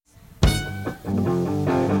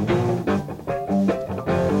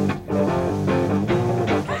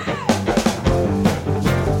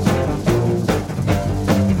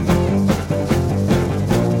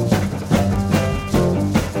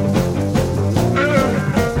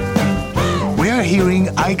Hearing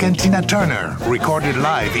Ike and Tina Turner, recorded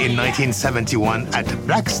live in 1971 at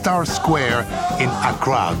Black Star Square in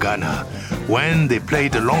Accra, Ghana, when they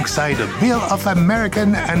played alongside a bill of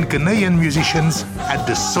American and Ghanaian musicians at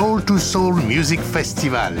the Soul to Soul Music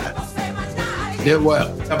Festival. There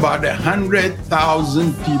were about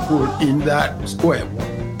 100,000 people in that square.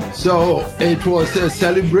 So it was a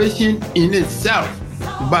celebration in itself,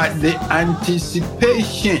 but the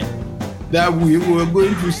anticipation that we were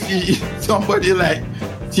going to see somebody like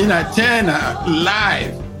Tina Turner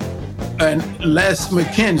live and Les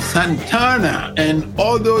McCann, Santana, and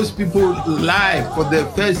all those people live for the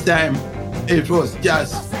first time, it was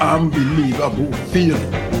just unbelievable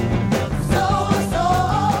feeling.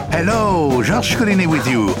 Hello, Georges Collinet with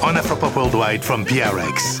you on Afropop Worldwide from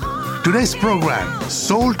PRX. Today's program,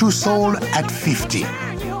 Soul to Soul at 50.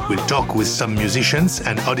 We'll talk with some musicians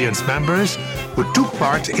and audience members who took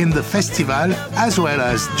part in the festival, as well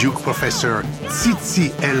as Duke Professor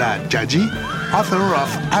Tsitsi Ella Djadji, author of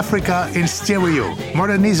Africa in Stereo,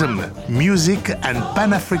 Modernism, Music and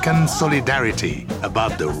Pan-African Solidarity,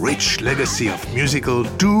 about the rich legacy of musical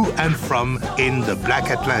to and from in the Black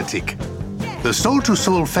Atlantic. The Soul to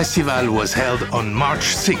Soul Festival was held on March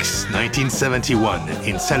 6, 1971,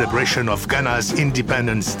 in celebration of Ghana's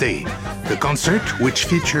Independence Day. The concert, which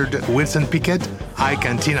featured Wilson Pickett, Ike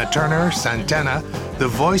and Tina Turner, Santana, the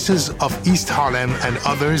Voices of East Harlem, and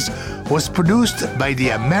others, was produced by the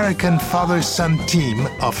American father-son team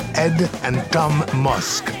of Ed and Tom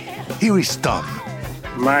Musk. Here is Tom.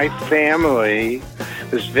 My family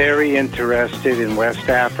was very interested in West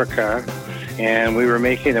Africa, and we were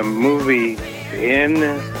making a movie in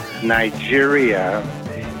Nigeria,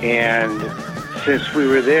 and since we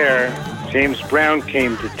were there, James Brown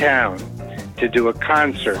came to town to do a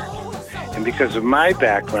concert. And because of my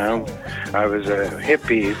background, I was a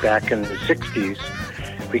hippie back in the 60s,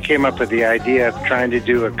 we came up with the idea of trying to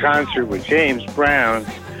do a concert with James Brown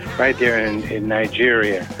right there in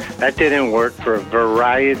Nigeria. That didn't work for a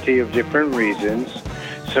variety of different reasons.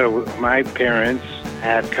 So my parents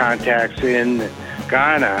had contacts in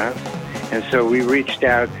Ghana, and so we reached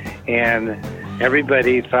out, and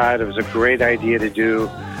everybody thought it was a great idea to do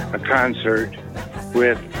a concert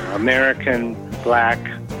with American black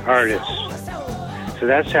artists. So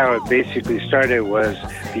that's how it basically started, was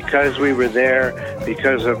because we were there,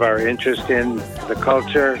 because of our interest in the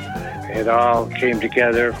culture, it all came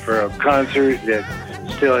together for a concert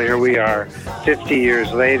that still here we are 50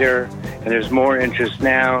 years later, and there's more interest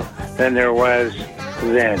now than there was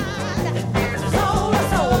then.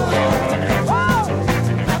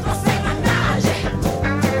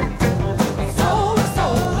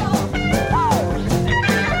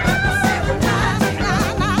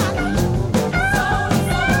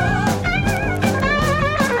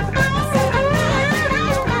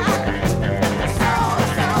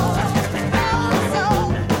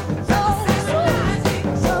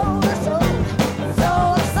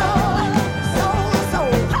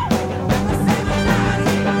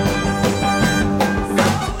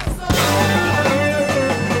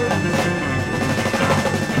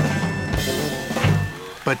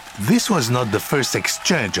 This was not the first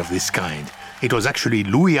exchange of this kind. It was actually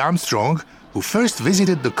Louis Armstrong who first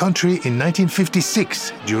visited the country in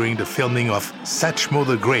 1956 during the filming of Satchmo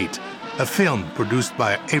the Great, a film produced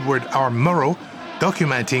by Edward R. Murrow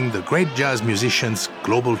documenting the great jazz musician's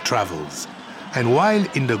global travels. And while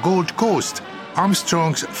in the Gold Coast,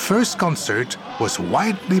 Armstrong's first concert was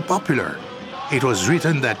widely popular. It was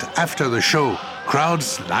written that after the show,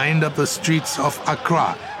 crowds lined up the streets of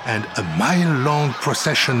Accra and a mile-long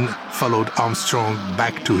procession followed Armstrong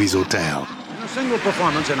back to his hotel. In a single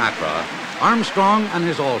performance in Accra, Armstrong and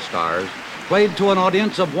his All-Stars played to an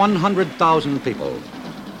audience of 100,000 people.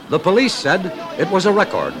 The police said it was a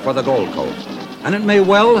record for the Gold Coast, and it may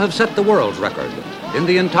well have set the world's record in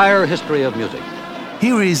the entire history of music.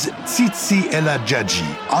 Here is Tsitsi Ella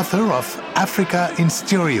Djadji, author of Africa in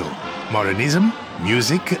Stereo, Modernism,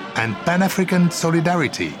 Music and Pan-African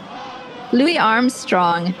Solidarity. Louis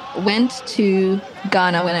Armstrong went to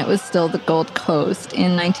Ghana when it was still the Gold Coast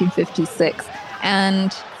in 1956.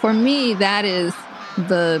 And for me, that is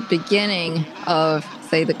the beginning of,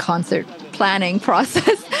 say, the concert planning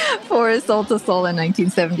process for Soul to Soul in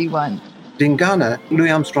 1971. In Ghana, Louis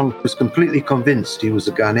Armstrong was completely convinced he was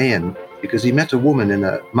a Ghanaian because he met a woman in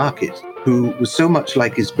a market who was so much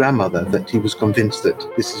like his grandmother that he was convinced that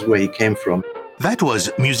this is where he came from. That was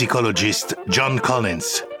musicologist John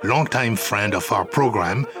Collins, longtime friend of our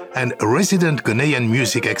program and a resident Ghanaian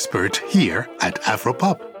music expert here at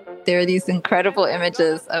Afropop. There are these incredible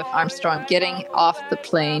images of Armstrong getting off the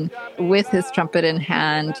plane with his trumpet in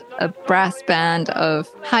hand, a brass band of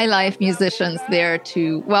high life musicians there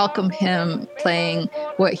to welcome him, playing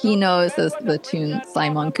what he knows as the tune Sly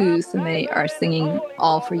Mongoose, and they are singing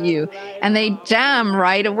All For You. And they jam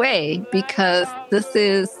right away because this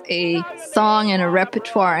is a song and a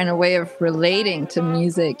repertoire and a way of relating to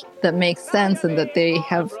music that makes sense and that they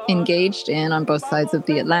have engaged in on both sides of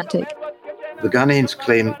the Atlantic. The Ghanaians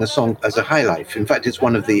claim the song as a high life. In fact, it's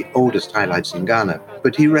one of the oldest high lives in Ghana.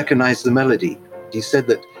 But he recognized the melody. He said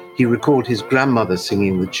that he recalled his grandmother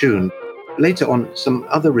singing the tune. Later on, some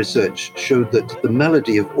other research showed that the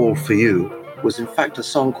melody of All For You was in fact a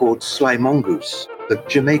song called Sly Mongoose, the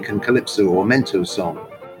Jamaican calypso or mento song,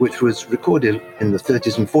 which was recorded in the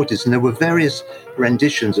 30s and 40s. And there were various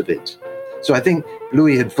renditions of it. So I think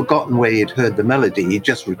Louis had forgotten where he had heard the melody. He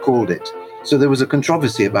just recalled it. So there was a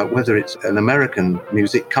controversy about whether it's an American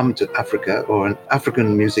music come to Africa or an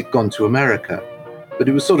African music gone to America. But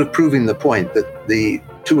it was sort of proving the point that the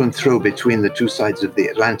to and fro between the two sides of the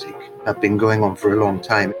Atlantic have been going on for a long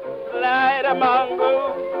time. Slide a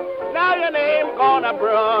mongoose, now your name gone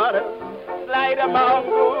abroad. Slide a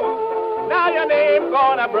mongoose, now your name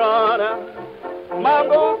gone abroad.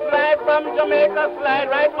 Mongoose slide from Jamaica, slide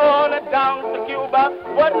right on it down to Cuba.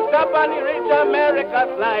 One stop and you reach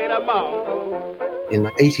America, slide a mongoose. In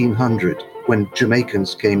 1800, when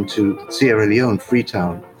Jamaicans came to Sierra Leone,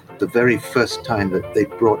 Freetown, the very first time that they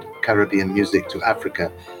brought Caribbean music to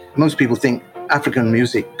Africa, most people think African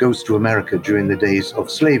music goes to America during the days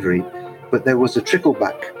of slavery, but there was a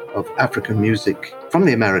trickleback of African music from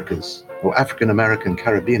the Americas, or African-American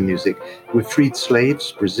Caribbean music, with freed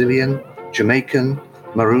slaves, Brazilian, Jamaican,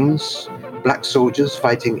 Maroons, black soldiers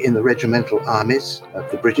fighting in the regimental armies of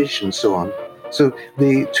the British and so on. So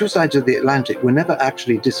the two sides of the Atlantic were never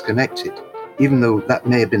actually disconnected, even though that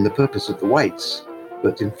may have been the purpose of the whites.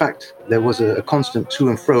 But in fact, there was a constant to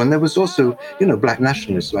and fro. And there was also, black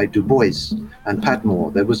nationalists like Du Bois and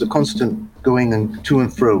Padmore. There was a constant going and to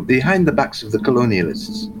and fro behind the backs of the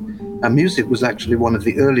colonialists. And music was actually one of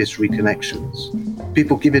the earliest reconnections.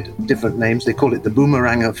 People give it different names. They call it the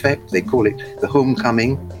boomerang effect. They call it the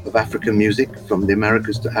homecoming of African music from the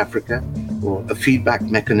Americas to Africa, or a feedback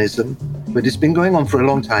mechanism. But it's been going on for a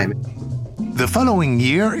long time. The following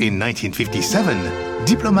year, in 1957,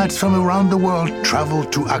 diplomats from around the world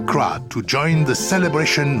traveled to Accra to join the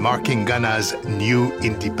celebration marking Ghana's new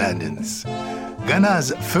independence.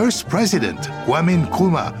 Ghana's first president, Kwame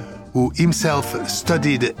Nkrumah, who himself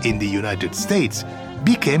studied in the United States,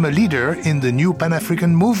 became a leader in the new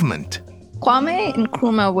Pan-African movement. Kwame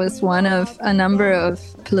Nkrumah was one of a number of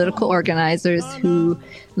political organizers who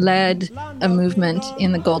led a movement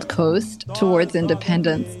in the Gold Coast towards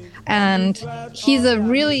independence. And he's a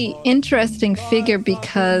really interesting figure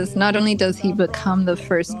because not only does he become the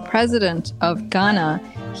first president of Ghana,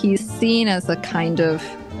 he's seen as a kind of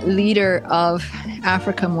leader of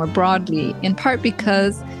Africa more broadly, in part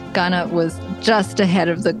because Ghana was just ahead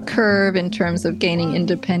of the curve in terms of gaining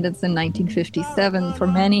independence in 1957 for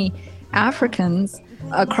many Africans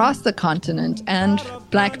across the continent and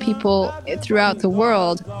Black people throughout the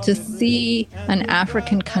world. To see an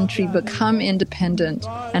African country become independent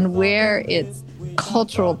and wear its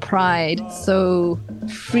cultural pride so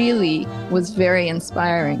freely was very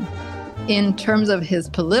inspiring. In terms of his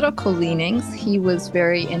political leanings, he was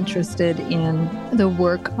very interested in the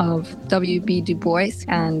work of W.B. Du Bois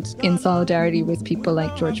and in solidarity with people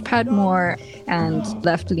like George Padmore, and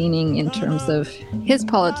left-leaning in terms of his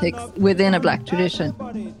politics within a Black tradition.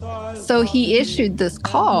 So he issued this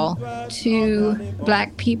call to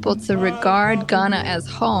Black people to regard Ghana as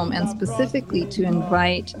home, and specifically to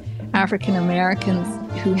invite African Americans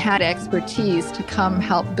who had expertise to come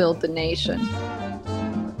help build the nation.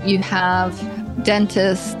 You have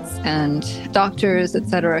dentists and doctors,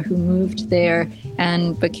 etc., who moved there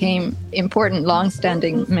and became important,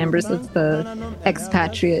 long-standing members of the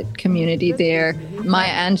expatriate community there. Maya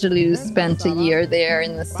Angelou spent a year there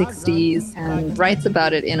in the 60s and writes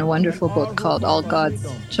about it in a wonderful book called All God's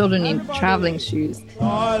Children Need Traveling Shoes.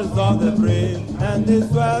 Toils of the brave and the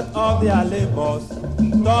sweat of their labors,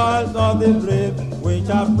 toils of the brave which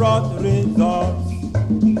have brought results.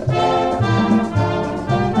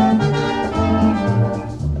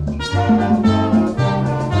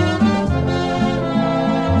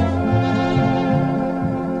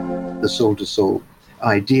 The soul-to-soul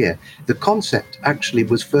idea. The concept actually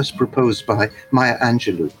was first proposed by Maya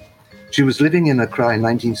Angelou. She was living in Accra in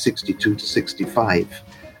 1962 to 65,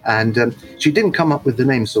 And she didn't come up with the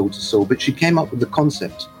name Soul to Soul, but she came up with the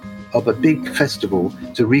concept of a big festival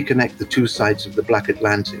to reconnect the two sides of the Black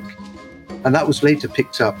Atlantic. And that was later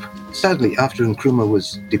picked up, sadly, after Nkrumah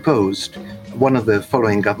was deposed, one of the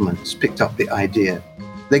following governments picked up the idea.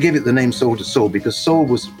 They gave it the name Soul to Soul because soul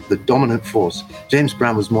was the dominant force. James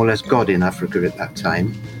Brown was more or less God in Africa at that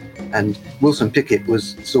time. And Wilson Pickett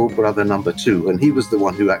was soul brother number 2, and he was the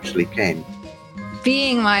one who actually came.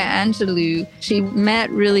 Being Maya Angelou, she met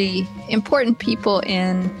really important people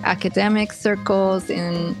in academic circles,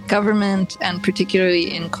 in government, and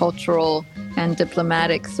particularly in cultural and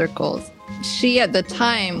diplomatic circles. She, at the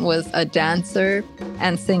time, was a dancer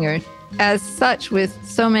and singer. As such, with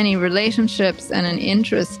so many relationships and an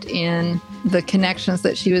interest in the connections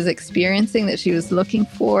that she was experiencing, that she was looking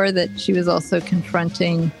for, that she was also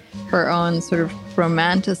confronting her own sort of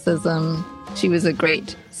romanticism, she was a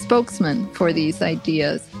great spokesman for these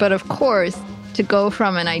ideas. But of course, to go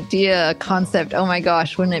from an idea, a concept, oh my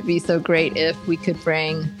gosh, wouldn't it be so great if we could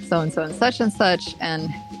bring so-and-so and such and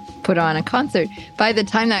put on a concert. By the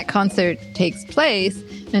time that concert takes place,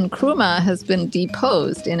 Nkrumah has been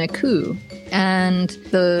deposed in a coup. And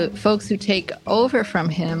the folks who take over from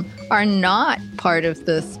him are not part of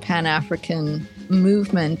this Pan-African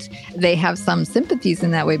movement. They have some sympathies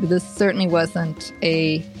in that way, but this certainly wasn't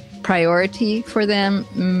a priority for them.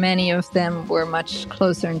 Many of them were much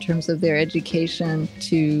closer in terms of their education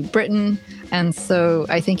to Britain. And so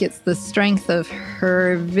I think it's the strength of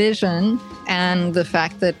her vision and the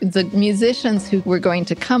fact that the musicians who were going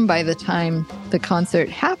to come by the time the concert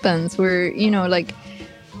happens were, like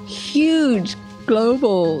huge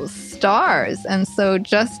global stars. And so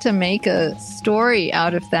just to make a story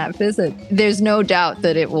out of that visit, there's no doubt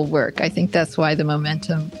that it will work. I think that's why the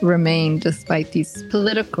momentum remained despite these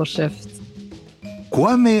political shifts.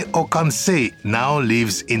 Kwame Okanse now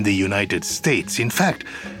lives in the United States. In fact,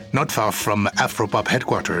 not far from Afropop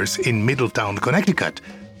headquarters in Middletown, Connecticut,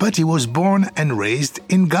 but he was born and raised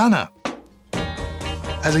in Ghana.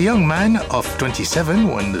 As a young man of 27,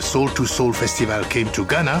 when the Soul to Soul Festival came to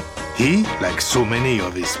Ghana, he, like so many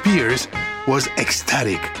of his peers, was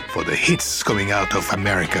ecstatic for the hits coming out of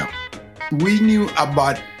America. We knew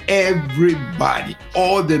about everybody,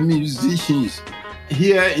 all the musicians.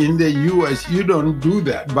 Here in the US, you don't do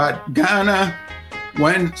that. But Ghana,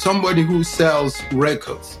 when somebody who sells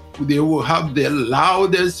records, they will have the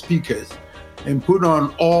loudest speakers and put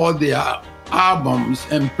on all their albums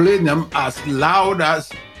and play them as loud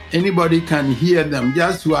as anybody can hear them,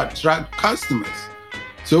 just to attract customers.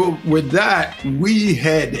 So with that, we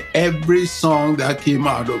had every song that came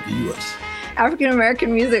out of the US.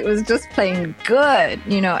 African-American music was just playing good,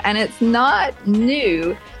 and it's not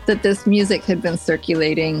new that this music had been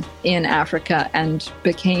circulating in Africa and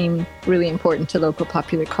became really important to local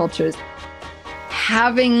popular cultures.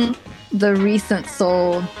 Having the recent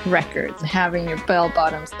soul records, having your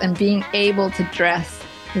bell-bottoms, and being able to dress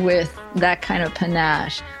with that kind of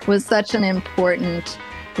panache was such an important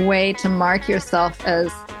way to mark yourself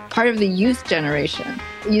as part of the youth generation.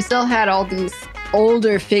 You still had all these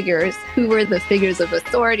older figures who were the figures of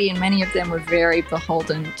authority, and many of them were very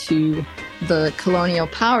beholden to the colonial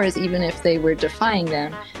powers, even if they were defying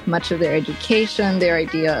them. Much of their education, their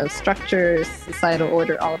idea of structures, societal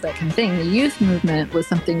order, all of that kind of thing. The youth movement was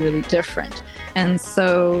something really different. And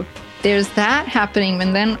so there's that happening.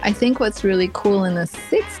 And then I think what's really cool in the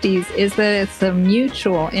 60s is that it's a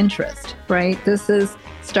mutual interest, right? This is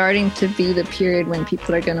starting to be the period when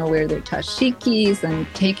people are going to wear their tashikis and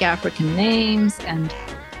take African names, and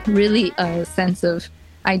really a sense of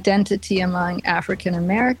identity among African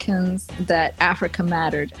Americans that Africa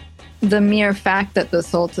mattered. The mere fact that the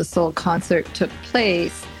Soul to Soul concert took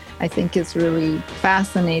place, I think, is really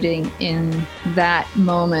fascinating in that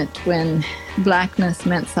moment when Blackness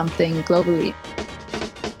meant something globally.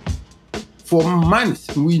 For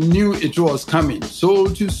months, we knew it was coming,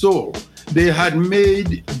 Soul to Soul. They had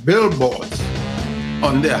made billboards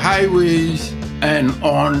on the highways and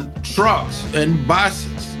on trucks and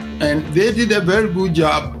buses, and they did a very good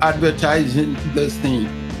job advertising this thing.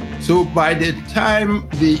 So by the time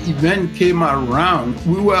the event came around,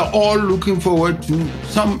 we were all looking forward to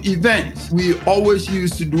some events. We always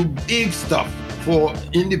used to do big stuff for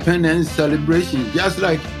independence celebration, just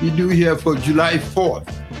like we do here for July 4th.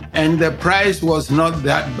 And the price was not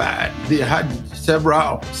that bad. They had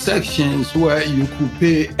several sections where you could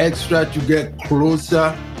pay extra to get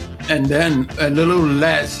closer, and then a little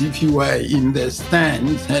less if you were in the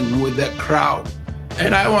stands and with the crowd.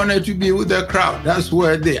 And I wanted to be with the crowd. That's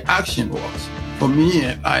where the action was. For me,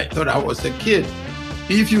 I thought I was a kid.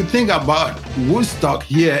 If you think about Woodstock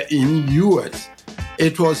here in US,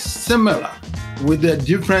 it was similar. with the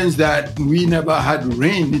difference that we never had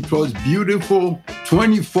rain. It was beautiful,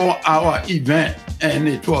 24-hour event, and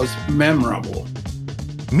it was memorable.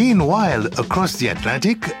 Meanwhile, across the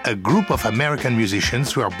Atlantic, a group of American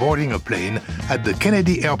musicians were boarding a plane at the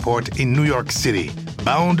Kennedy Airport in New York City,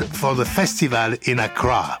 bound for the festival in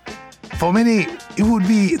Accra. For many, it would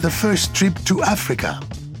be the first trip to Africa.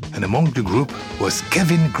 And among the group was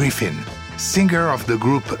Kevin Griffin, singer of the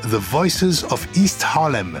group The Voices of East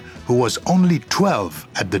Harlem, who was only 12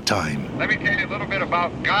 at the time. Let me tell you a little bit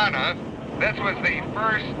about Ghana. This was the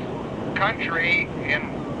first country in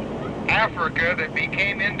Africa that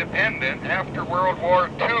became independent after World War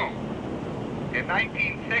II. In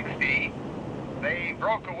 1960, they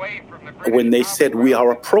broke away from the British. When they said we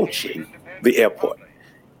are approaching the airport,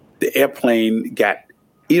 the airplane got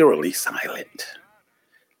eerily silent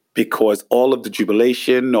because all of the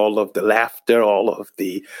jubilation, all of the laughter, all of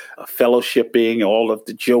the fellowshipping, all of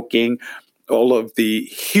the joking, all of the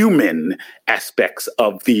human aspects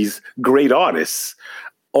of these great artists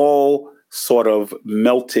all sort of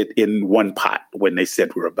melted in one pot when they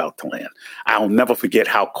said we're about to land. I'll never forget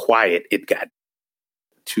how quiet it got.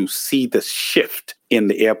 To see the shift in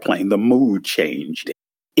the airplane, the mood changed.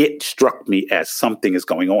 It struck me as something is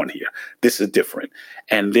going on here. This is different.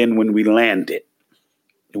 And then when we landed,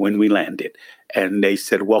 and they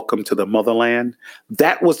said, "Welcome to the motherland,"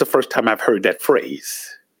 that was the first time I've heard that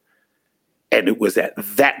phrase. And it was at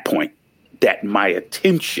that point that my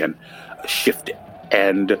attention shifted.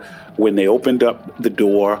 And when they opened up the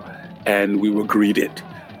door and we were greeted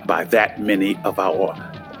by that many of our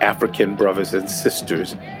African brothers and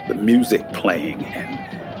sisters, the music playing,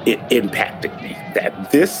 and it impacted me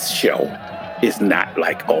that this show is not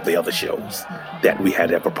like all the other shows that we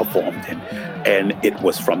had ever performed in. And it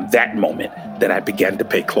was from that moment that I began to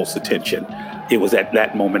pay close attention. It was at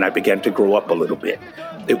that moment I began to grow up a little bit.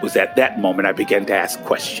 It was at that moment I began to ask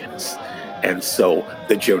questions. And so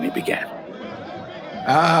the journey began.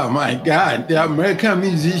 Oh my God, the American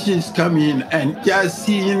musicians come in and just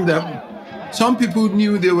seeing them. Some people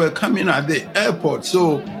knew they were coming at the airport.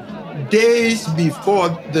 So days before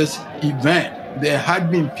this event, there had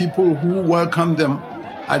been people who welcomed them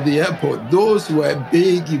at the airport. Those were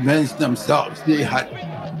big events themselves. They had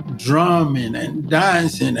drumming and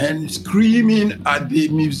dancing and screaming at the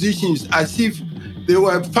musicians as if they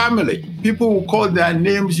were family. People would call their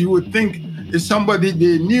names. You would think it's somebody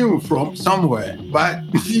they knew from somewhere. But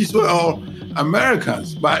these were all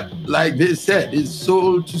Americans. But like they said, it's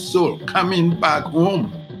soul to soul, coming back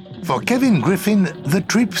home. For Kevin Griffin, the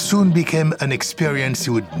trip soon became an experience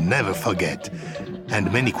he would never forget.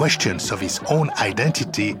 And many questions of his own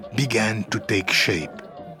identity began to take shape.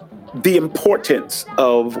 The importance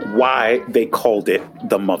of why they called it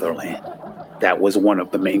the motherland. That was one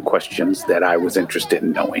of the main questions that I was interested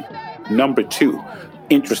in knowing. Number two,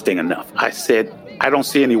 interesting enough, I said, I don't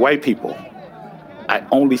see any white people. I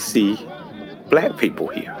only see Black people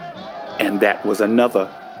here. And that was another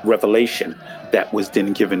revelation that was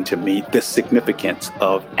then given to me, the significance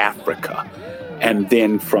of Africa. And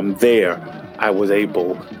then from there, I was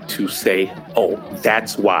able to say, oh,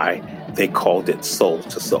 that's why they called it Soul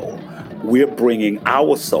to Soul. We're bringing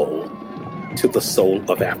our soul to the soul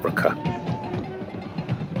of Africa.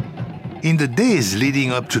 In the days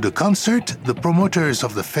leading up to the concert, the promoters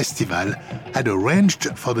of the festival had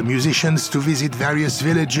arranged for the musicians to visit various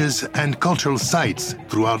villages and cultural sites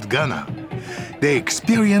throughout Ghana. They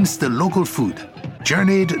experienced the local food,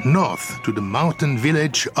 journeyed north to the mountain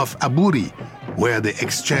village of Aburi, where they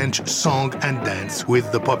exchanged song and dance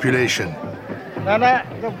with the population. Nana,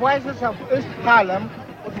 the Voices of East Harlem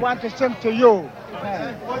would want to sing to you.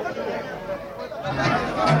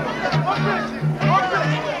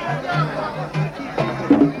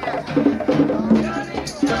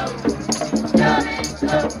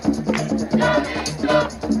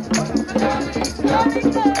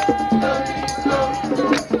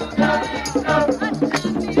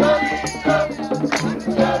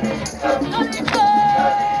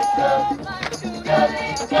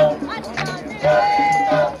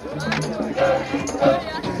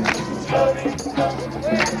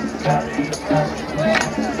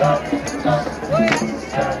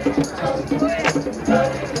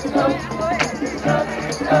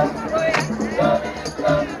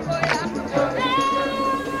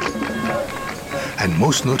 And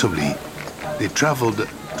most notably, they traveled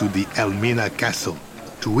to the Elmina Castle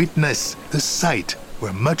to witness the site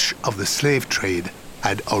where much of the slave trade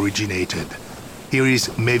had originated. Here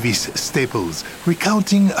is Mavis Staples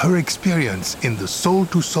recounting her experience in the Soul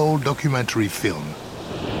to Soul documentary film.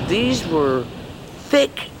 These were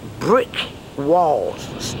thick brick walls,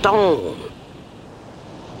 stone.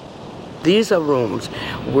 These are rooms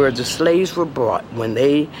where the slaves were brought when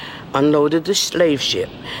they unloaded the slave ship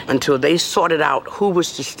until they sorted out who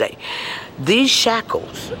was to stay. These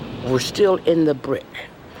shackles were still in the brick,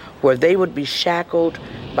 where they would be shackled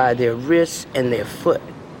by their wrists and their foot.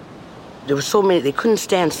 There were so many, they couldn't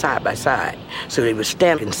stand side by side, so they would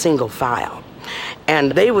stand in single file.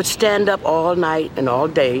 And they would stand up all night and all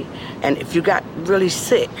day, and if you got really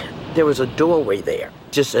sick, there was a doorway there,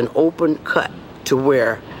 just an open cut to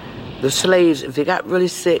where the slaves, if they got really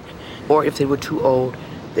sick or if they were too old,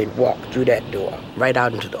 they'd walk through that door right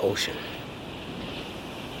out into the ocean.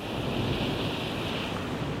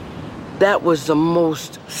 That was the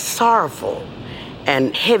most sorrowful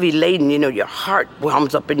and heavy laden, your heart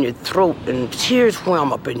whelms up in your throat and tears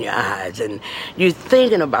whelm up in your eyes, and you're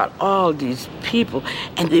thinking about all these people,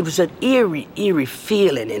 and there was an eerie, eerie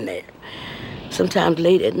feeling in there. Sometimes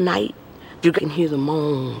late at night, you can hear the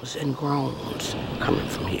moans and groans coming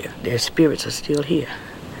from here. Their spirits are still here.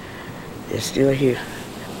 They're still here.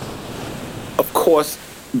 Of course,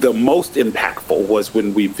 the most impactful was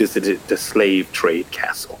when we visited the slave trade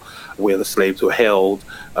castle, where the slaves were held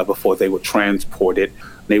before they were transported.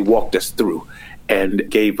 They walked us through and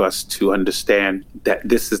gave us to understand that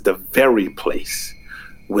this is the very place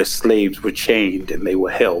where slaves were chained and they were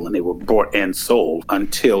held and they were bought and sold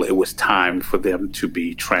until it was time for them to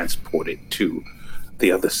be transported to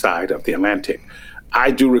the other side of the Atlantic.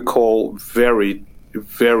 I do recall very,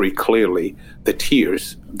 very clearly the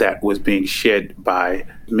tears that was being shed by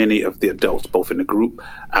many of the adults, both in the group.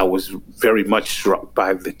 I was very much struck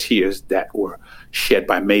by the tears that were shed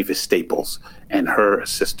by Mavis Staples and her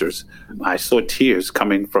sisters. I saw tears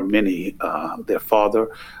coming from many, their father,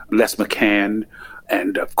 Les McCann,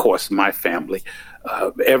 and of course my family.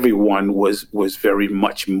 Everyone was very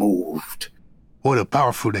much moved. What a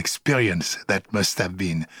powerful experience that must have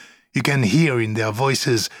been. You can hear in their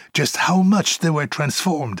voices just how much they were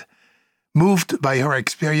transformed. Moved by her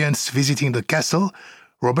experience visiting the castle,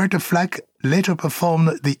 Roberta Flack later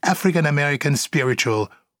performed the African-American spiritual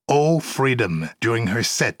 "Oh Freedom" during her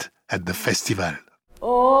set at the festival.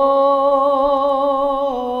 Oh,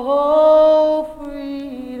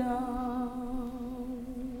 freedom.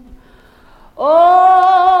 Oh,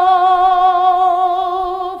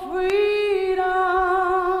 freedom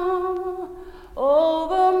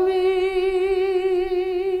over me.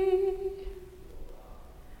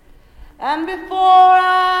 And before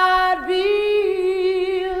I'd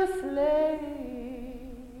be a slave,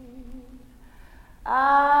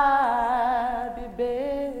 I'd be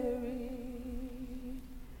buried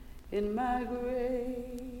in my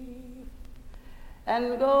grave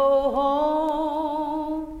and go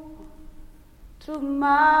home to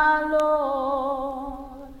my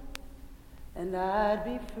Lord, and I'd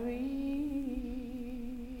be free.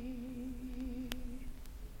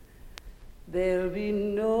 There'll be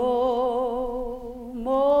no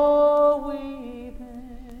more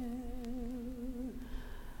weeping,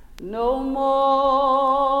 no more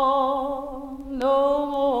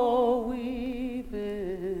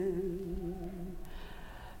weeping,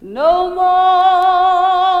 no more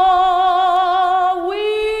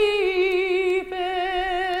weeping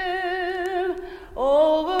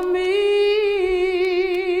over me.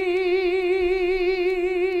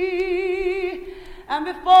 And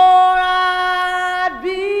before I'd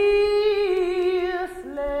be a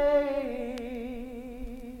slave,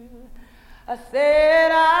 I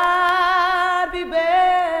said I'd be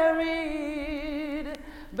buried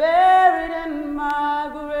in my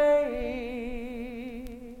grave,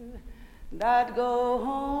 and I'd go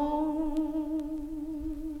home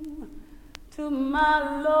to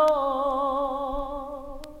my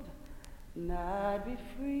Lord, and I'd be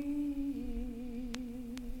free.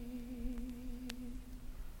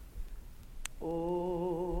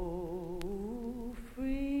 Oh,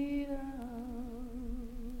 freedom.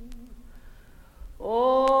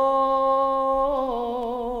 Oh,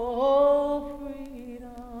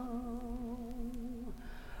 freedom.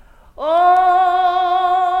 Oh,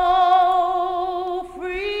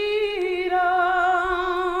 freedom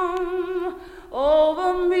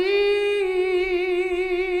over me.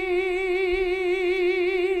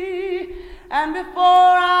 And before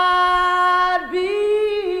I'd be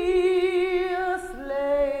a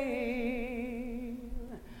slave,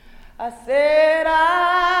 I said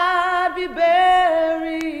I'd be buried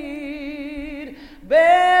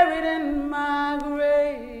in my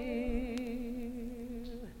grave,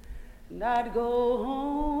 and I'd go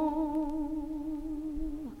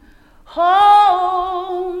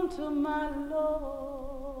home to my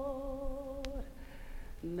Lord,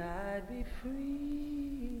 and I'd be free.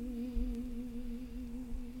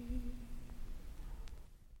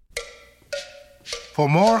 For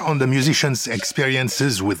more on the musicians'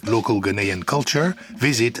 experiences with local Ghanaian culture,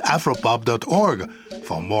 visit afropop.org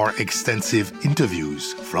for more extensive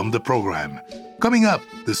interviews from the program. Coming up,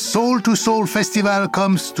 the Soul to Soul Festival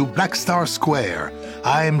comes to Black Star Square.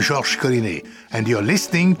 I'm Georges Collinet, and you're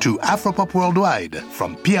listening to Afropop Worldwide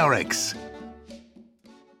from PRX.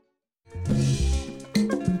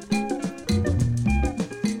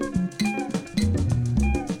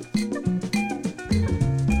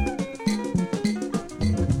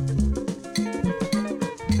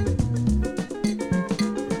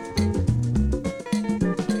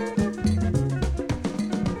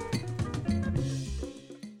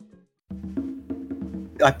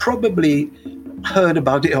 I probably heard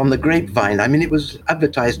about it on the grapevine. I mean, it was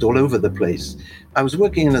advertised all over the place. I was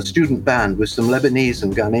working in a student band with some Lebanese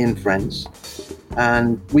and Ghanaian friends,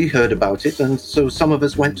 and we heard about it, and so some of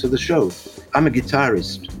us went to the show. I'm a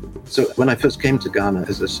guitarist, so when I first came to Ghana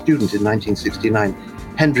as a student in 1969,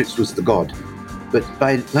 Hendrix was the god. But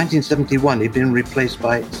by 1971, he'd been replaced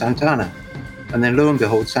by Santana, and then lo and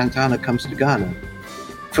behold, Santana comes to Ghana.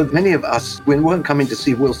 For many of us, we weren't coming to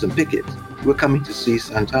see Wilson Pickett. We're coming to see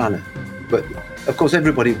Santana. But of course,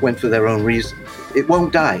 everybody went for their own reason. It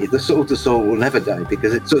won't die. The Soul to Soul will never die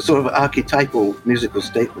because it's a sort of archetypal musical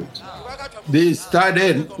statement. They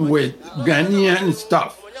started with Ghanaian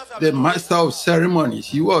stuff. The master of ceremonies,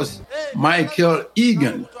 he was Michael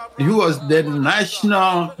Egan. He was the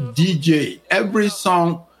national DJ. Every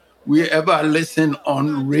song we ever listened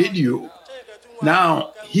on radio.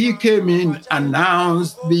 Now, he came in,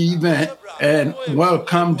 announced the event, and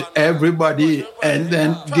welcomed everybody, and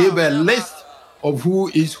then gave a list of who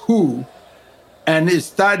is who. And it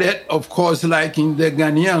started, of course, like in the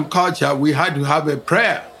Ghanaian culture, we had to have a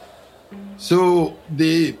prayer. So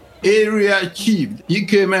the area chief, he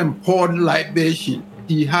came and poured libation.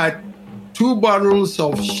 He had 2 bottles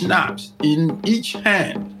of schnapps in each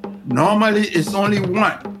hand. Normally, it's only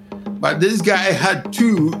 1. But this guy had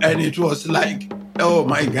 2, and it was like, oh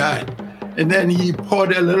my God. And then he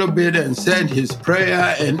poured a little bit and said his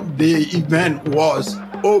prayer, and the event was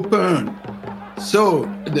open. So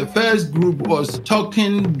the first group was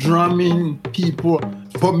talking, drumming people.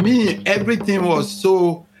 For me, everything was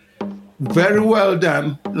so very well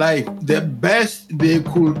done, like the best they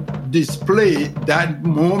could display that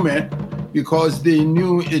moment, because they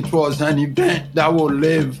knew it was an event that will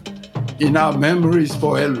live in our memories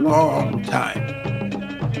for a long time.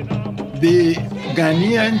 The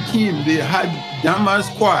Ghanaian team, they had Damas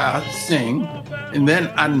Choir sing, and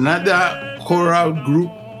then another choral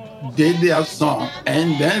group did their song.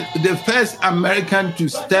 And then the first American to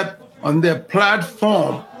step on the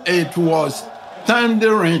platform, it was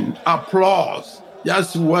thundering applause.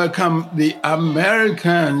 Just welcome the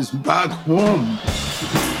Americans back home.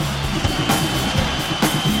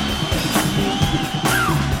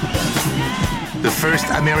 The first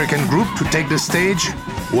American group to take the stage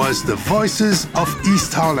was the Voices of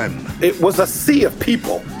East Harlem. It was a sea of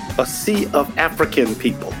people, a sea of African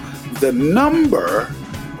people. The number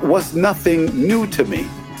was nothing new to me,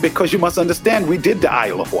 because you must understand, we did the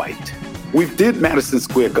Isle of Wight. We did Madison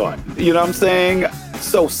Square Garden. You know what I'm saying?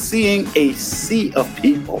 So seeing a sea of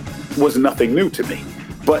people was nothing new to me.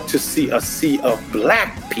 But to see a sea of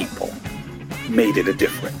Black people made it a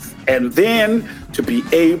difference. And then to be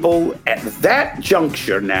able at that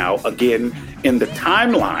juncture now, again, in the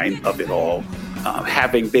timeline of it all,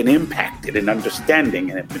 having been impacted and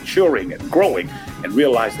understanding and maturing and growing and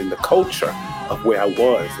realizing the culture of where I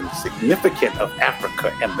was and the significance of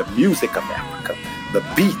Africa and the music of Africa, the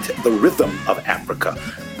beat, the rhythm of Africa,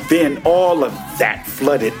 then all of that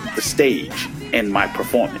flooded the stage in my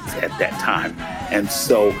performance at that time. And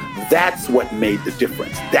so that's what made the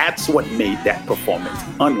difference. That's what made that performance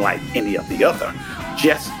unlike any of the other.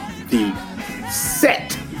 Just the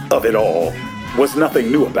set of it all was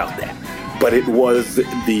nothing new about that, but it was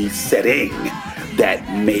the setting that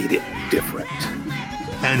made it different.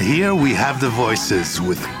 And here we have the Voices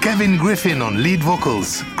with Kevin Griffin on lead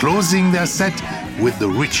vocals, closing their set with the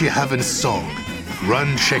Richie Havens song,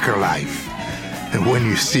 Run Shaker Life. And when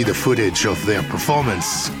you see the footage of their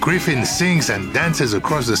performance, Griffin sings and dances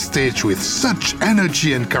across the stage with such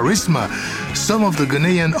energy and charisma, some of the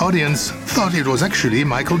Ghanaian audience thought it was actually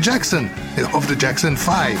Michael Jackson of the Jackson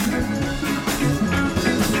 5.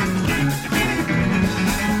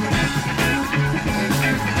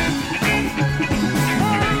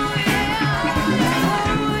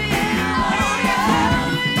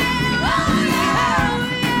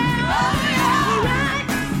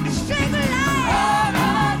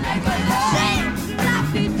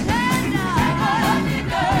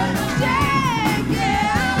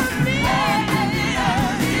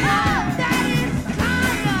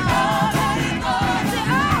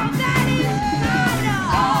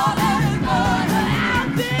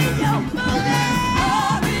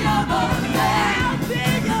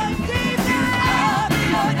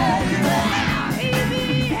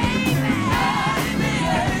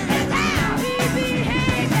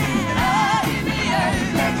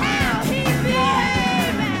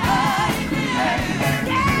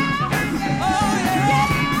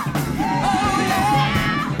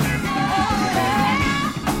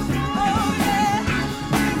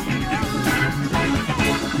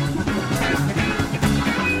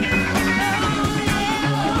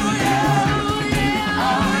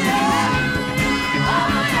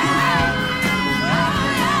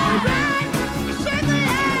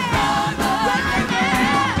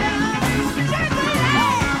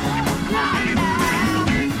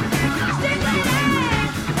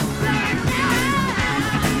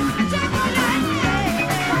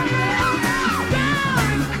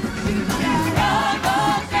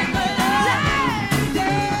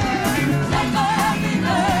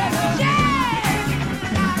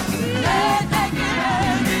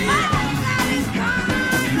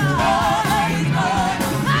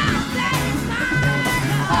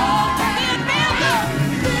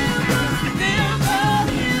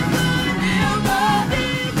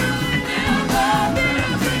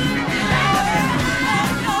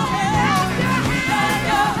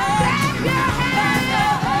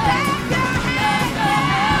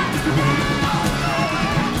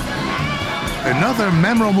 Another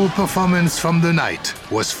memorable performance from the night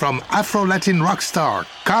was from Afro-Latin rock star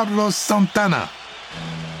Carlos Santana.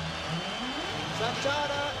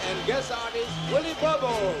 Santana and guest artist Willie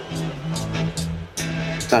Bobo.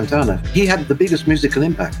 Santana, he had the biggest musical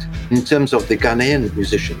impact in terms of the Ghanaian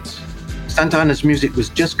musicians. Santana's music was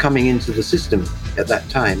just coming into the system at that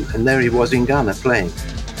time, and there he was in Ghana playing.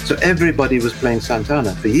 So everybody was playing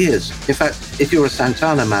Santana for years. In fact, if you're a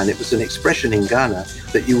Santana man, it was an expression in Ghana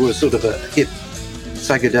that you were sort of a hip,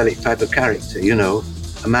 psychedelic type of character, you know,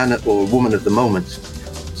 a man or a woman of the moment.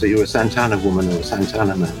 So you were a Santana woman or a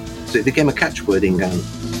Santana man. So it became a catchword in Ghana.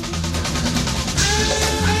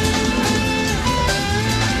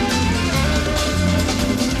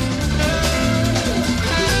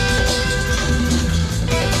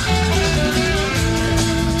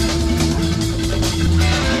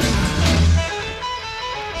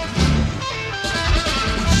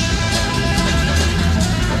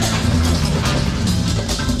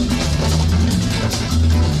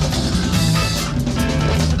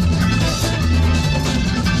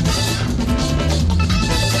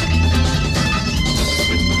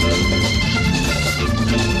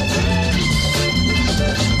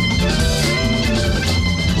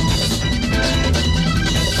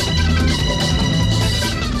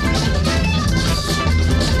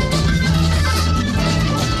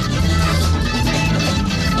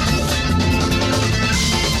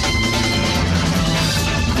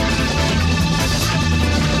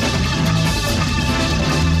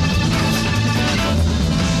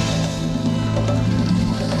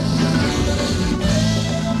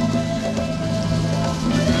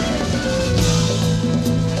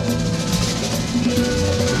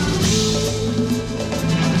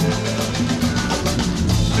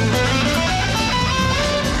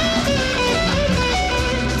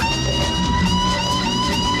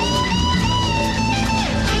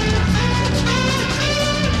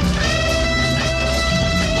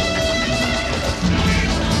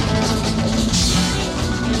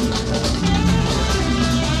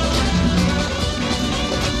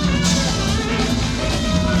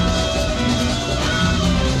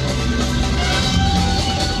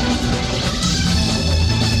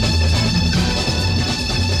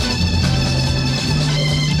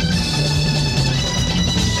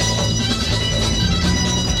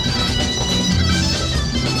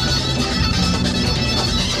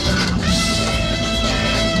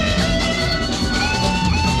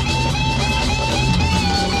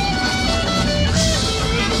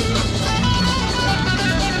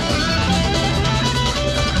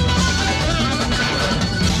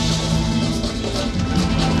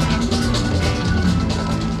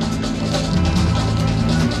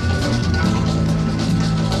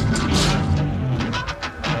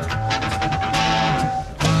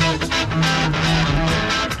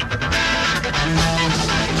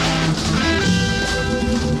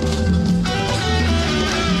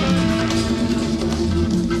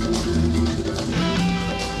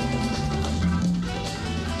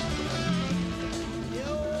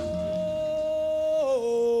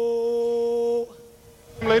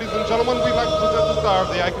 Ladies and gentlemen, we'd like to present the star of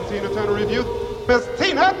the Ike and Tina Turner Revue, Miss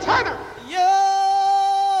Tina Turner.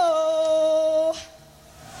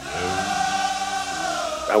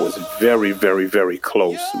 I was very, very, very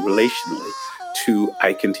close relationally to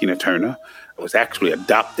Ike and Tina Turner. I was actually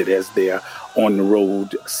adopted as their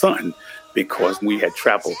on-the-road son because we had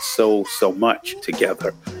traveled so much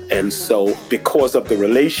together. And so because of the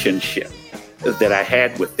relationship that I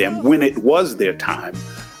had with them, when it was their time,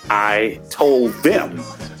 I told them,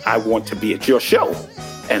 I want to be at your show.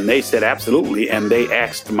 And they said, absolutely. And they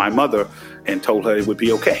asked my mother and told her it would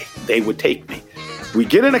be okay. They would take me. We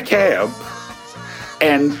get in a cab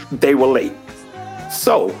and they were late.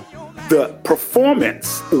 So the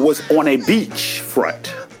performance was on a beach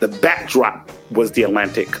front. The backdrop was the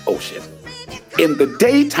Atlantic Ocean. In the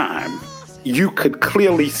daytime, you could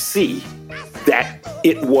clearly see that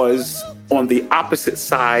it was on the opposite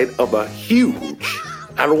side of a huge,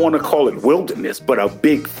 I don't want to call it wilderness, but a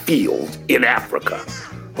big field in Africa,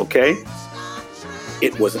 okay?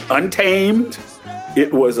 It was untamed.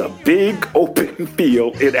 It was a big open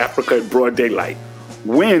field in Africa in broad daylight.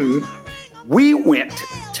 When we went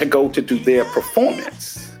to go to do their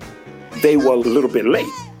performance, they were a little bit late.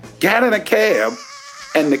 Got in a cab,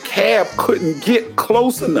 and the cab couldn't get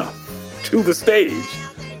close enough to the stage.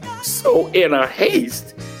 So in a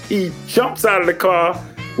haste, he jumps out of the car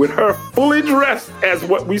with her fully dressed as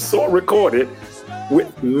what we saw recorded,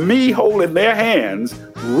 with me holding their hands,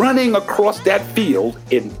 running across that field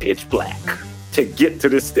in pitch black to get to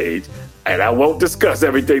the stage. And I won't discuss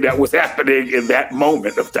everything that was happening in that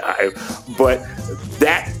moment of time, but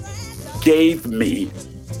that gave me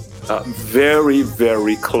a very,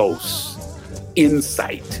 very close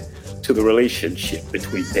insight to the relationship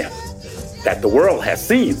between them that the world has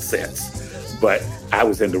seen since. But I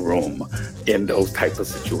was in the room in those type of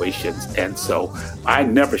situations. And so I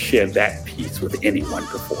never shared that piece with anyone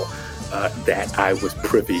before, that I was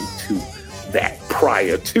privy to that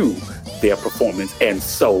prior to their performance. And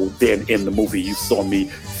so then in the movie, you saw me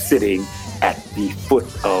sitting at the foot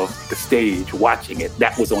of the stage watching it.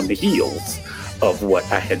 That was on the heels of what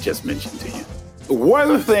I had just mentioned to you.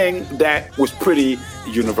 One thing that was pretty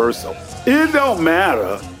universal, it don't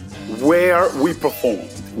matter where we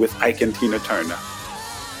performed with Ike and Tina Turner,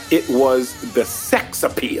 it was the sex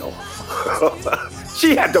appeal.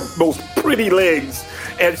 She had the most pretty legs,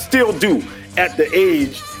 and still do at the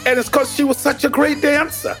age. And it's because she was such a great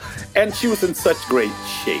dancer, and she was in such great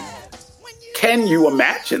shape. Can you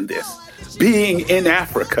imagine this? Being in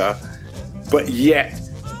Africa, but yet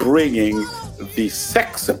bringing the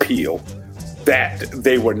sex appeal that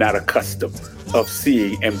they were not accustomed of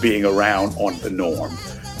seeing and being around on the norm.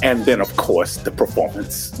 And then, of course, the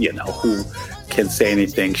performance, who can say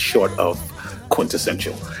anything short of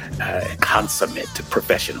quintessential, consummate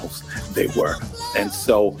professionals they were. And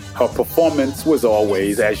so her performance was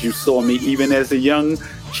always, as you saw me, even as a young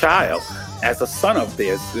child, as a son of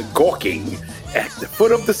theirs, gawking at the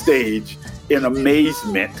foot of the stage in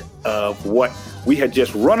amazement of what we had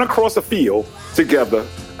just run across a field together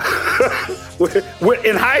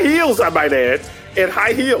in high heels, I might add, in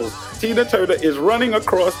high heels. Tina Turner is running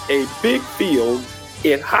across a big field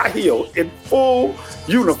in high heels, in full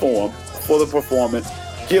uniform for the performance,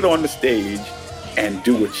 get on the stage and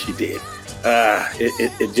do what she did.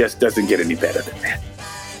 It just doesn't get any better than that.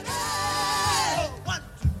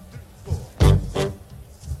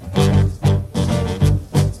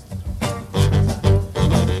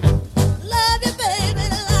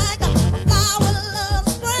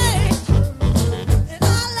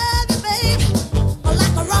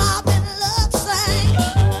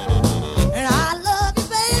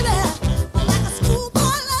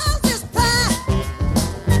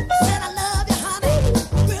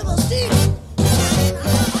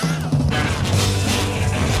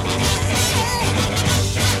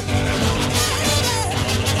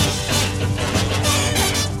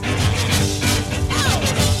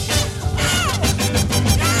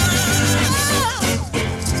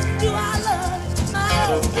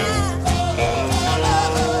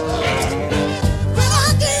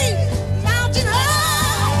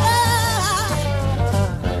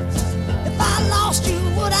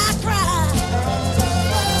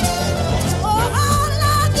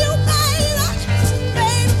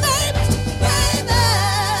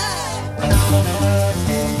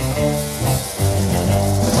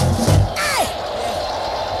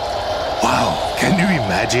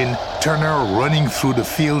 Turner running through the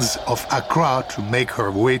fields of Accra to make her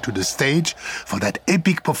way to the stage for that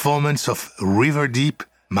epic performance of River Deep,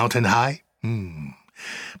 Mountain High.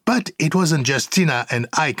 But it wasn't just Tina and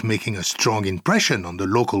Ike making a strong impression on the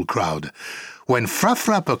local crowd. When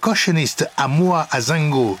Fra-Fra percussionist Amwa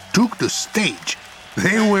Azango took the stage,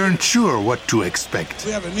 they weren't sure what to expect.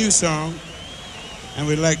 We have a new song, and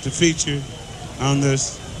we'd like to feature on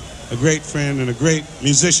this a great friend and a great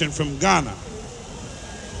musician from Ghana.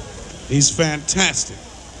 He's fantastic.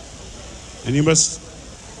 And you must,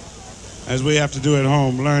 as we have to do at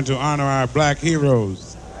home, learn to honor our black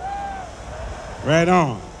heroes. Right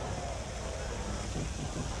on.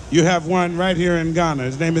 You have one right here in Ghana.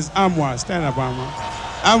 His name is Amwa. Stand up, Amwa.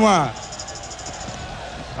 Amwa.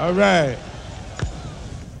 All right.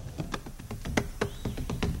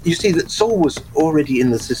 You see that soul was already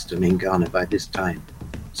in the system in Ghana by this time.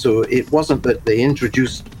 So it wasn't that they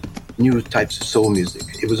introduced new types of soul music.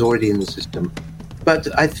 It was already in the system. But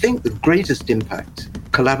I think the greatest impact,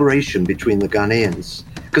 collaboration between the Ghanaians,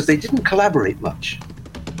 because they didn't collaborate much.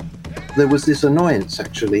 There was this annoyance,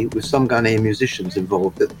 actually, with some Ghanaian musicians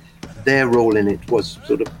involved, that their role in it was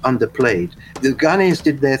sort of underplayed. The Ghanaians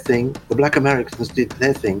did their thing, the Black Americans did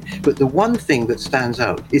their thing, but the one thing that stands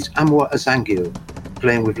out is Amwa Azangio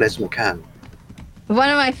playing with Les McCann. One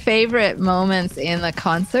of my favorite moments in the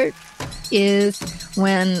concert is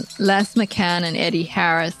when Les McCann and Eddie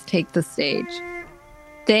Harris take the stage.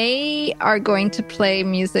 They are going to play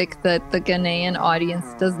music that the Ghanaian audience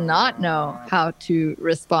does not know how to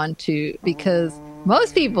respond to, because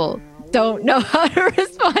most people don't know how to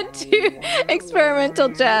respond to experimental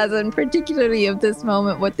jazz, and particularly of this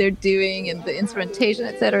moment, what they're doing and the instrumentation,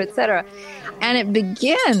 et cetera, et cetera. And it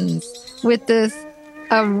begins with this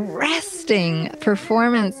arresting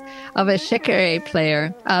performance of a shekere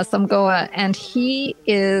player, Samgoa, and he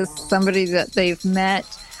is somebody that they've met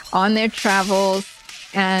on their travels,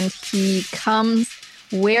 and he comes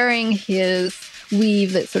wearing his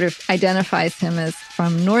weave that sort of identifies him as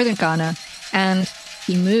from northern Ghana, and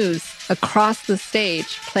he moves across the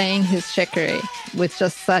stage playing his shekere with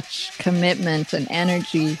just such commitment and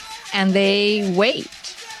energy, and they wait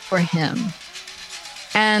for him.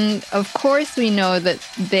 And of course we know that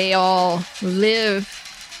they all live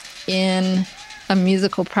in a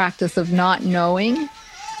musical practice of not knowing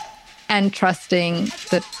and trusting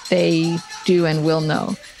that they do and will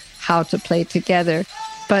know how to play together.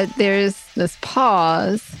 But there's this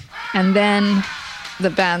pause, and then the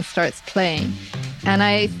band starts playing. And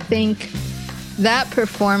I think that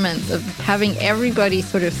performance of having everybody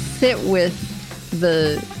sort of sit with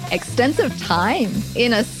the extensive time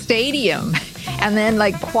in a stadium and then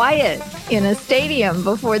like quiet in a stadium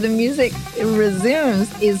before the music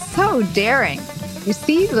resumes is so daring. You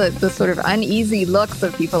see the sort of uneasy looks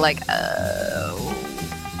of people like,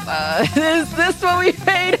 is this what we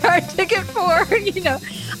paid our ticket for? You know,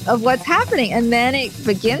 of what's happening. And then it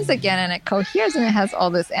begins again and it coheres and it has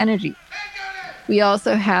all this energy. We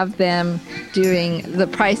also have them doing The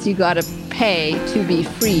Price You Gotta Pay to Be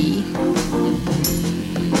Free.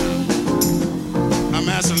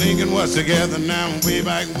 Master Lincoln was together now way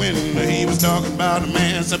back when he was talking about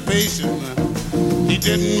emancipation. He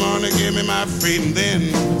didn't want to give me my freedom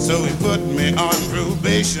then, so he put me on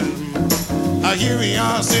probation. Here we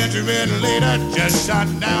are, a century later, just shot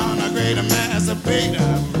down a great emancipator.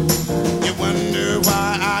 You wonder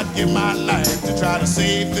why I'd give my life to try to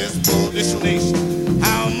save this foolish nation.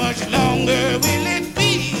 How much longer will it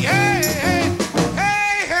be? Hey, hey,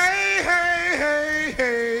 hey, hey, hey, hey,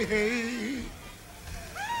 hey, hey.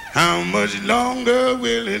 How much longer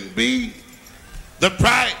will it be? The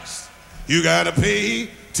price you gotta pay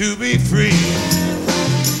to be free.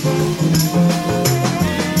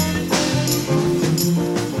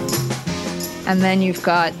 And then you've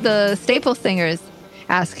got the staple singers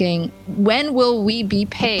asking, when will we be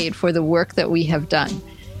paid for the work that we have done?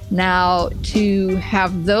 Now, to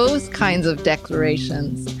have those kinds of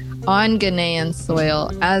declarations on Ghanaian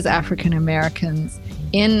soil as African Americans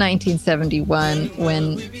in 1971,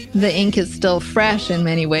 when the ink is still fresh in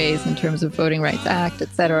many ways in terms of Voting Rights Act,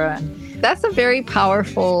 etc., that's a very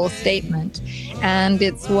powerful statement. And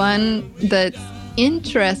it's one that's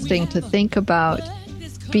interesting to think about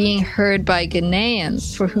being heard by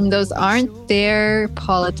Ghanaians for whom those aren't their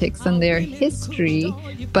politics and their history,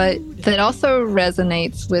 but that also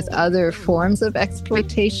resonates with other forms of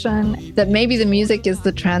exploitation, that maybe the music is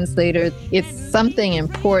the translator. It's something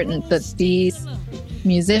important that these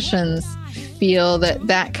musicians feel that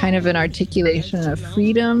that kind of an articulation of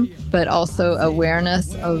freedom, but also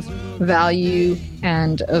awareness of value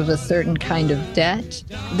and of a certain kind of debt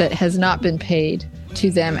that has not been paid to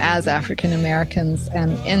them as African Americans,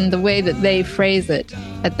 and in the way that they phrase it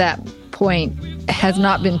at that point has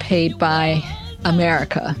not been paid by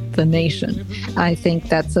America, the nation. I think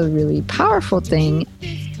that's a really powerful thing,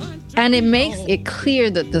 and it makes it clear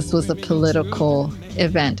that this was a political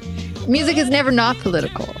event. Music is never not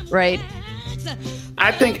political, right?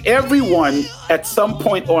 I think everyone at some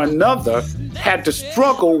point or another had to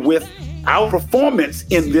struggle with our performance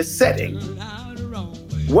in this setting.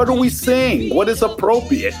 What do we sing? What is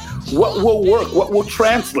appropriate? What will work? What will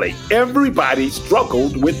translate? Everybody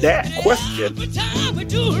struggled with that question.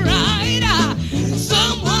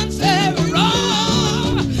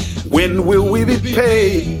 When will we be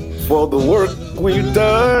paid for the work we've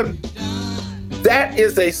done? That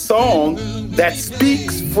is a song that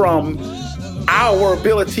speaks from our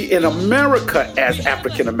ability in America as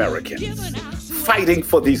African Americans, fighting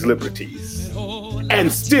for these liberties.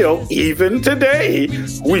 And still, even today,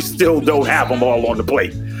 we still don't have them all on the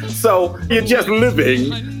plate. So you're just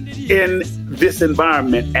living in this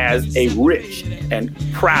environment as a rich and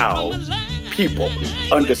proud people,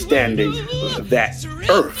 understanding that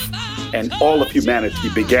Earth and all of humanity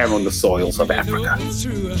began on the soils of Africa.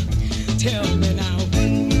 Tell me now,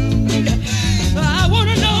 I want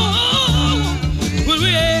to know, will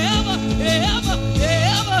we ever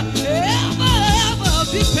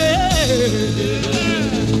be paid?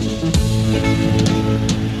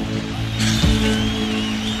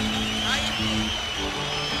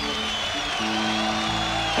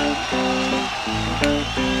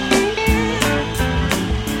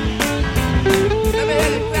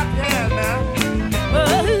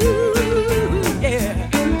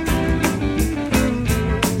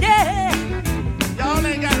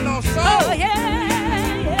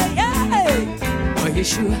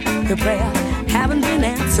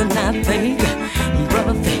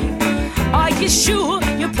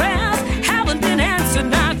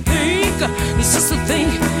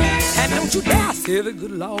 Every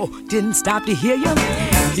good law didn't stop to hear you.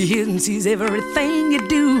 He hears and sees everything you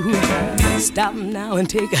do. Stop now and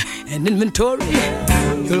take an inventory.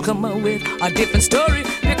 You'll come up with a different story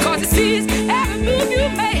because he sees every move you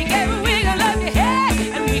make, every wiggle of your head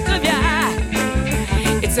and wink of your eye.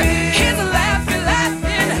 It's his laughing,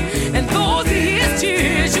 and those are his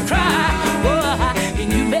tears you cry. Oh,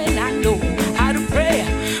 and you may not know how to pray,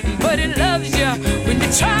 but he loves you when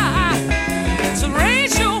you try. So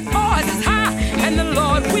raise your voices high, and the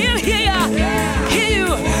Lord will hear you.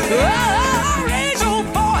 Oh, raise your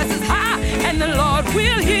voices high, and the Lord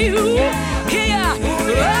will hear you.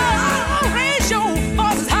 Oh, raise your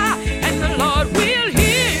voices high, and the Lord will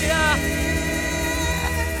hear you.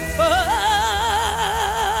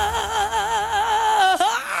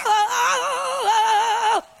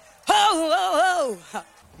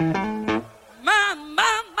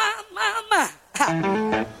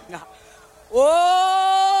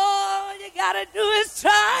 Oh, you gotta do is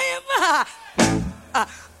try him.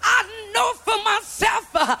 I know for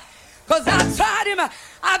myself, cause I tried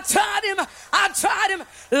him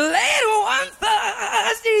late one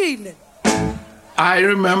Thursday evening. I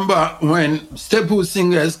remember when Staple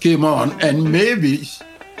Singers came on and maybe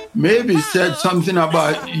said something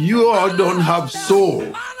about you all don't have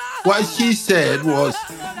soul. What she said was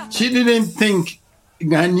she didn't think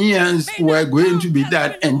Ghanaians were going to be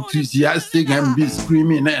that enthusiastic and be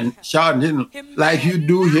screaming and shouting like you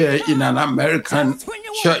do here in an American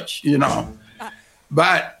church, you know.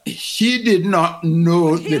 But she did not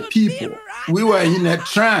know the people. We were in a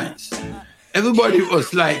trance. Everybody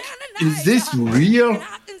was like, is this real?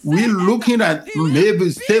 We're looking at maybe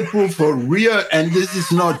Staple for real and this is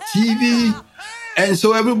not TV. And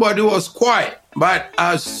so everybody was quiet. But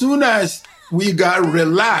as soon as we got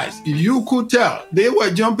relaxed, you could tell they were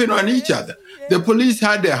jumping on each other. The police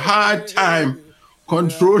had a hard time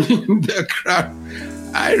controlling the crowd.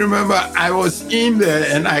 I remember I was in there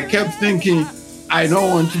and I kept thinking, I don't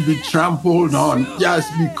want to be trampled on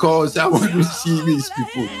just because I want to see these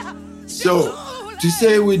people. So to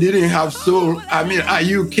say we didn't have soul, I mean, are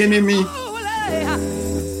you kidding me?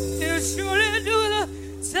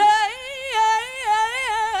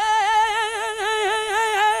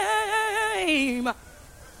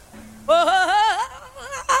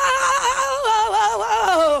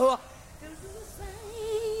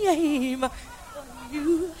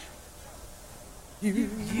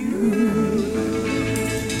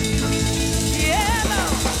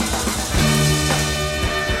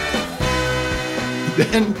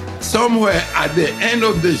 Then somewhere at the end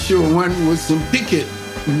of the show, when Wilson Pickett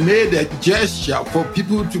made a gesture for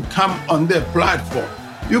people to come on the platform,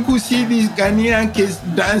 you could see these Ghanaian kids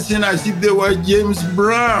dancing as if they were James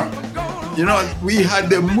Brown. You know, we had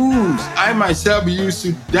the moves. I myself used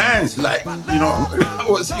to dance like, you know, I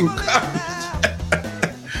was encouraged.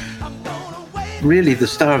 Really, the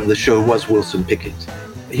star of the show was Wilson Pickett.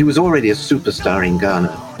 He was already a superstar in Ghana,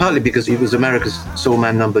 partly because he was America's soul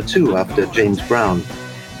man number 2 after James Brown.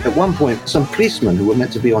 At one point, some policemen who were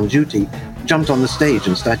meant to be on duty jumped on the stage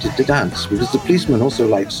and started to dance because the policemen also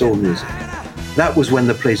liked soul music. That was when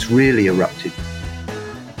the place really erupted.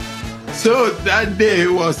 So that day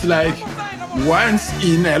was like once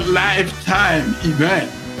in a lifetime event.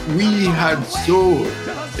 We had soul.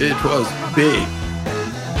 It was big.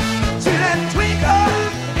 See that twinkle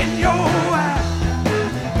in your eye.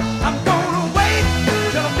 I'm gonna wait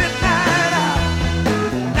till midnight hour.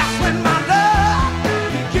 That's when my love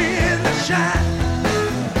begins to shine.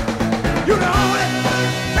 You the only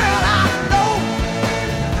girl I know.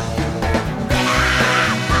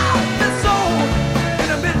 The soul in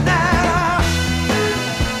the midnight hour.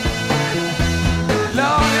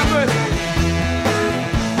 Lord have mercy.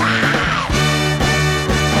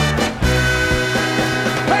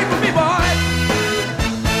 Pray for me, boy.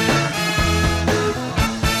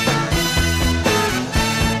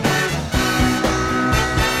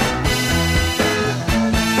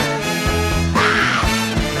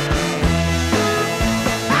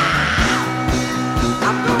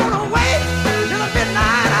 I'm gonna wait till the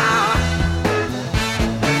midnight hour.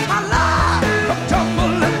 My love come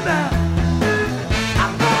tumbling down.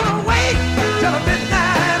 I'm gonna wait till the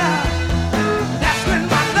midnight hour. That's when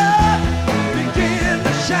my love begins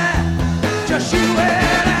to shine. Just you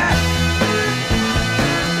and I.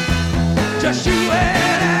 Just you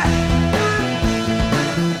and I.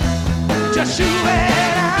 Just you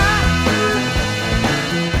and I.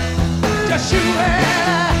 Just you and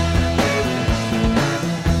I.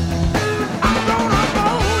 I'm gonna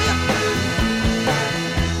hold you.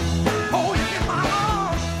 Hold you in my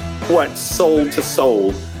arms. What Soul to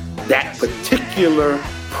Soul, that particular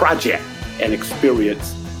project and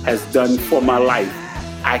experience has done for my life,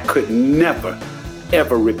 I could never,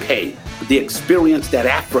 ever repay. The experience that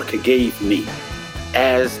Africa gave me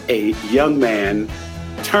as a young man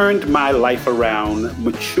turned my life around,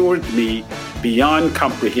 matured me beyond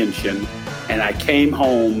comprehension, and I came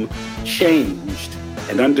home changed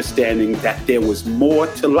and understanding that there was more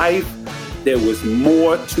to life, there was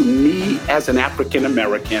more to me as an African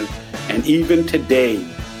American, and even today,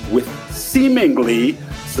 with seemingly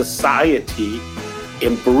society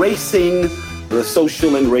embracing the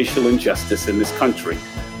social and racial injustice in this country,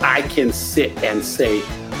 I can sit and say,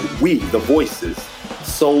 we, the voices,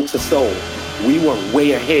 soul to soul, we were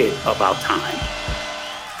way ahead of our time.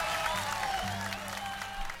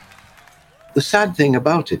 The sad thing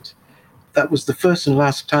about it, that was the first and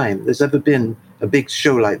last time there's ever been a big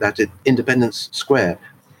show like that at Independence Square.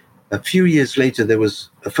 A few years later, there was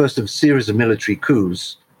a first of a series of military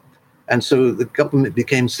coups. And so the government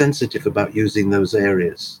became sensitive about using those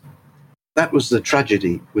areas. That was the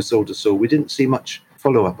tragedy with Soul to Soul. We didn't see much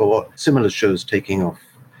follow-up or similar shows taking off.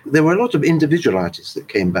 There were a lot of individual artists that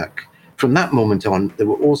came back. From that moment on, there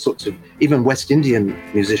were all sorts of, even West Indian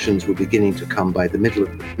musicians were beginning to come by the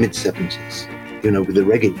mid-70s, with the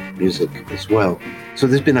reggae music as well. So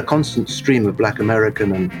there's been a constant stream of Black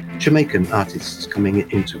American and Jamaican artists coming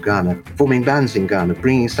into Ghana, forming bands in Ghana,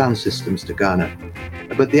 bringing sound systems to Ghana.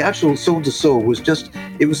 But the actual Soul to Soul was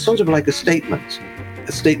it was sort of like a statement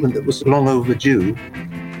that was long overdue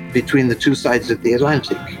between the two sides of the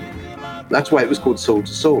Atlantic. That's why it was called Soul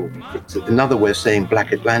to Soul. It's another way of saying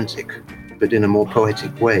Black Atlantic, but in a more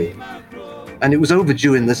poetic way. And it was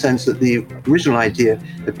overdue in the sense that the original idea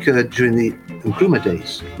occurred during the Nkrumah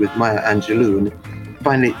days with Maya Angelou, and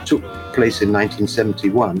finally it took place in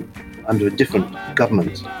 1971 under a different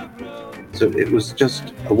government. So it was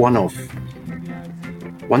just a one-off,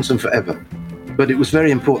 once and forever. But it was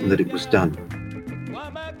very important that it was done.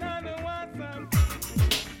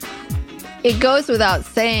 It goes without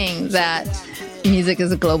saying that music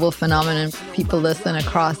is a global phenomenon. People listen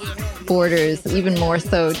across borders, even more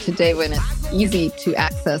so today when it's easy to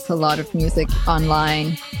access a lot of music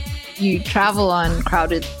online. You travel on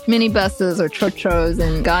crowded minibuses or chochos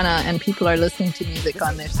in Ghana and people are listening to music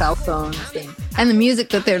on their cell phones. And the music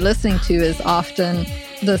that they're listening to is often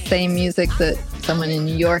the same music that someone in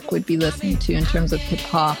New York would be listening to in terms of hip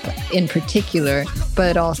hop in particular,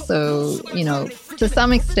 but also, to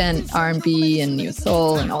some extent R&B and New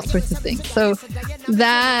Soul and all sorts of things. So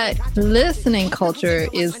that listening culture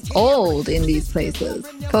is old in these places.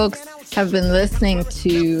 Folks have been listening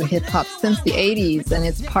to hip hop since the 80s, and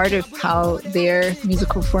it's part of how their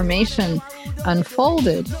musical formation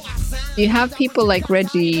unfolded. You have people like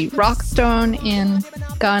Reggie Rockstone in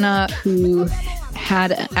Ghana who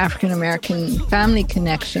had African-American family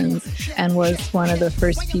connections and was one of the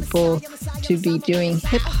first people to be doing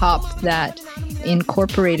hip-hop that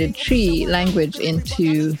incorporated Tree language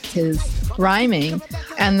into his rhyming.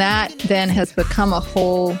 And that then has become a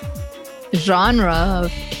whole genre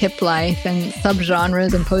of hip life and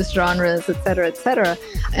subgenres and post-genres, et cetera, et cetera.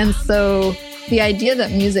 And so the idea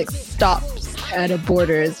that music stops at a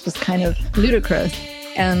border is just kind of ludicrous.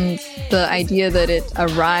 And the idea that it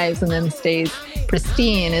arrives and then stays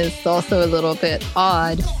pristine is also a little bit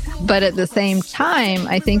odd. But at the same time,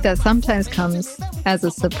 I think that sometimes comes as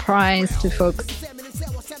a surprise to folks.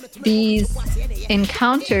 These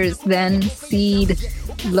encounters then seed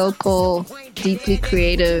local, deeply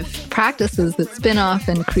creative practices that spin off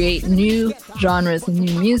and create new genres and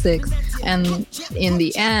new musics. And in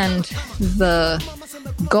the end, the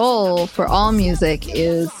goal for all music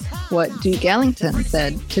is what Duke Ellington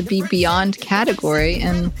said, to be beyond category,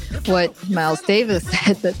 and what Miles Davis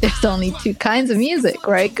said, that there's only two kinds of music,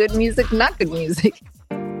 right? Good music, not good music.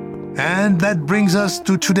 And that brings us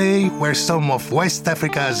to today, where some of West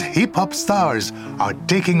Africa's hip-hop stars are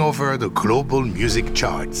taking over the global music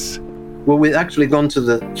charts. Well, we've actually gone to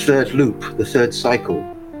the third loop, the third cycle.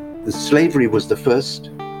 The slavery was the first,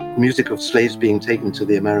 music of slaves being taken to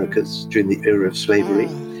the Americas during the era of slavery.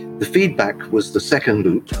 The feedback was the second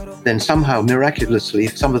loop. Then somehow, miraculously,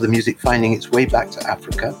 some of the music finding its way back to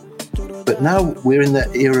Africa. But now we're in the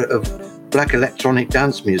era of Black electronic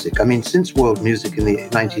dance music. I mean, since world music in the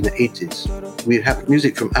 1980s, we have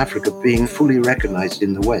music from Africa being fully recognized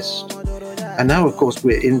in the West. And now, of course,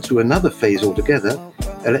 we're into another phase altogether,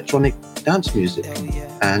 electronic dance music.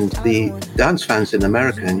 And the dance fans in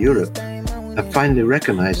America and Europe have finally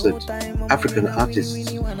recognized that African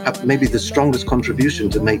artists have maybe the strongest contribution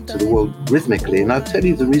to make to the world rhythmically. And I'll tell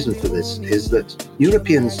you the reason for this is that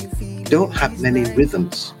Europeans don't have many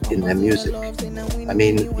rhythms in their music. I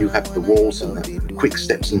mean, you have the waltz and the quick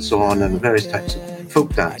steps and so on, and various types of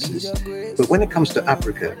folk dances. But when it comes to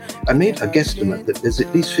Africa, I made a guesstimate that there's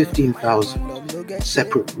at least 15,000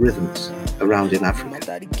 separate rhythms around in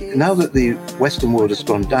Africa. Now that the Western world has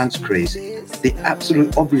gone dance crazy, the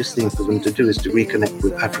absolute obvious thing for them to do is to reconnect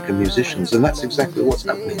with African musicians, and that's exactly what's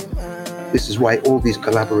happening. This is why all these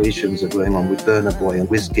collaborations are going on with Burna Boy and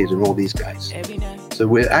Wizkid and all these guys. So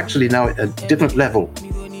we're actually now at a different level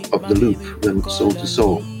of the loop than Soul to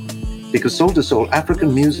Soul. Because Soul to Soul,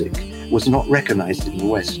 African music, was not recognized in the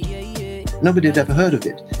West. Nobody had ever heard of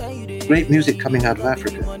it. Great music coming out of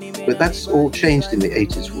Africa. But that's all changed in the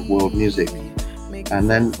 80s with world music. And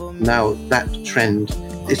then now that trend,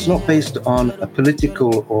 it's not based on a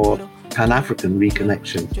political or Pan-African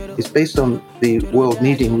reconnection. It's based on the world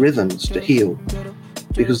needing rhythms to heal,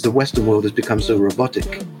 because the Western world has become so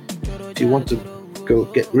robotic. If you want to go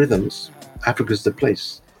get rhythms, Africa's the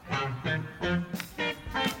place.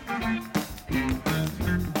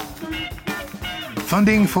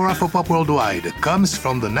 Funding for Afropop Worldwide comes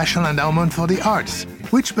from the National Endowment for the Arts,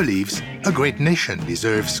 which believes a great nation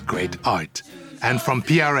deserves great art, and from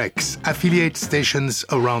PRX, affiliate stations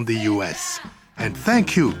around the US. And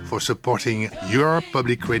thank you for supporting your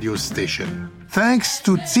public radio station. Thanks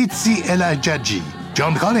to Tsitsi Elajaji,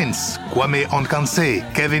 John Collins, Kwame Onkanse,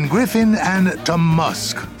 Kevin Griffin, and Tom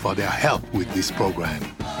Musk for their help with this program.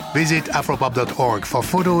 Visit afropop.org for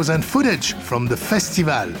photos and footage from the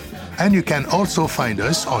festival. And you can also find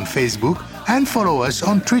us on Facebook and follow us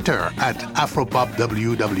on Twitter at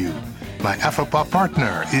AfropopWW. My Afropop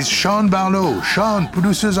partner is Sean Barlow. Sean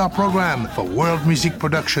produces our program for World Music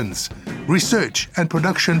Productions. Research and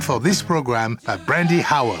production for this program by Brandy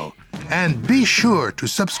Howell. And be sure to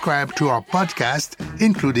subscribe to our podcast,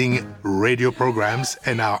 including radio programs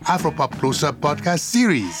and our Afropop Close-Up podcast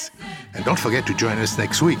series. And don't forget to join us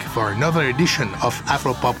next week for another edition of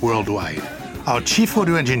Afropop Worldwide. Our chief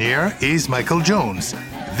audio engineer is Michael Jones.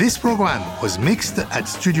 This program was mixed at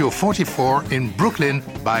Studio 44 in Brooklyn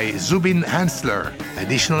by Zubin Hansler.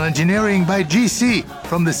 Additional engineering by GC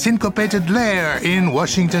from the Syncopated Lair in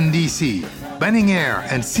Washington, D.C. Banning Air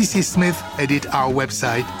and CC Smith edit our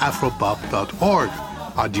website, afropop.org.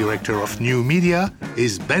 Our director of new media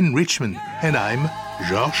is Ben Richmond, and I'm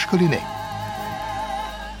Georges Collinet.